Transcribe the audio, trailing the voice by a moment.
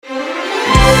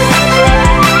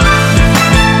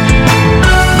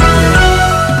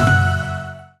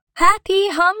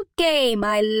hump day,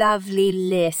 my lovely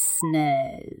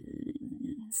listeners.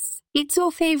 It's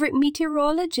your favourite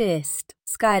meteorologist,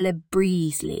 Skyler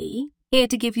Breezeley, here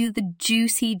to give you the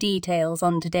juicy details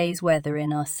on today's weather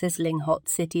in our sizzling hot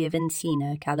city of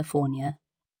Encino, California.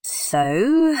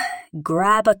 So,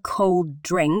 grab a cold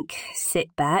drink,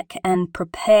 sit back, and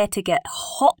prepare to get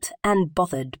hot and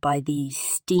bothered by these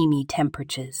steamy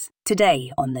temperatures.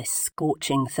 Today, on this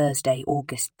scorching Thursday,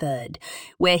 August 3rd,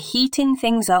 we're heating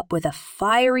things up with a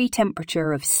fiery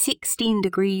temperature of 16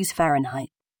 degrees Fahrenheit.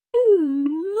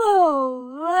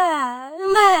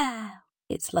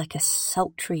 It's like a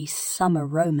sultry summer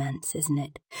romance, isn't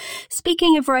it?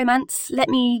 Speaking of romance, let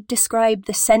me describe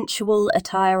the sensual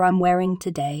attire I'm wearing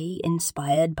today,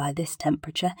 inspired by this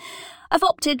temperature. I've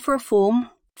opted for a form,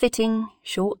 fitting,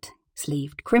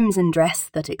 short-sleeved crimson dress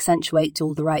that accentuates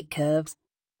all the right curves.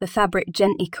 The fabric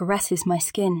gently caresses my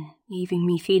skin, leaving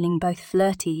me feeling both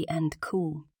flirty and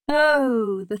cool.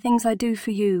 Oh, the things I do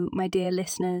for you, my dear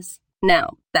listeners.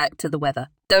 Now, back to the weather.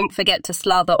 Don't forget to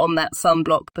slather on that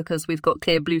sunblock because we've got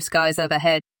clear blue skies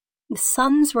overhead. The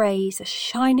sun's rays are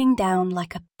shining down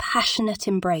like a passionate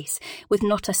embrace with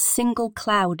not a single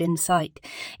cloud in sight.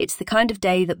 It's the kind of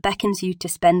day that beckons you to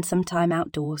spend some time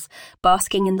outdoors,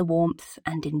 basking in the warmth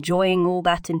and enjoying all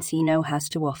that Encino has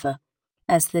to offer.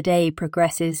 As the day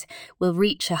progresses, we'll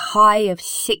reach a high of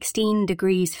 16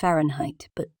 degrees Fahrenheit,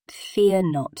 but fear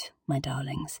not, my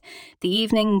darlings. The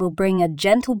evening will bring a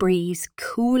gentle breeze,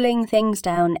 cooling things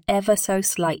down ever so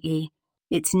slightly.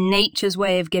 It's nature's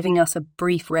way of giving us a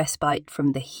brief respite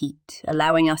from the heat,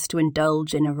 allowing us to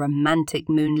indulge in a romantic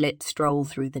moonlit stroll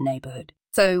through the neighbourhood.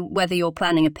 So whether you're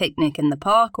planning a picnic in the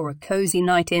park or a cosy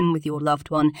night in with your loved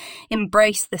one,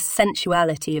 embrace the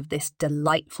sensuality of this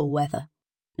delightful weather.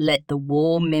 Let the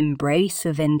warm embrace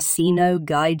of Encino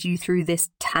guide you through this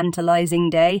tantalizing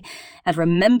day. And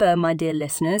remember, my dear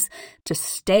listeners, to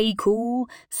stay cool,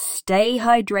 stay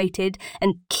hydrated,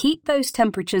 and keep those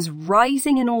temperatures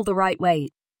rising in all the right ways.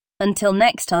 Until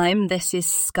next time, this is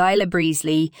Skyler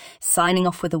Breezeley, signing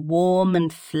off with a warm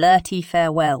and flirty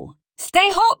farewell.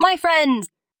 Stay hot, my friends!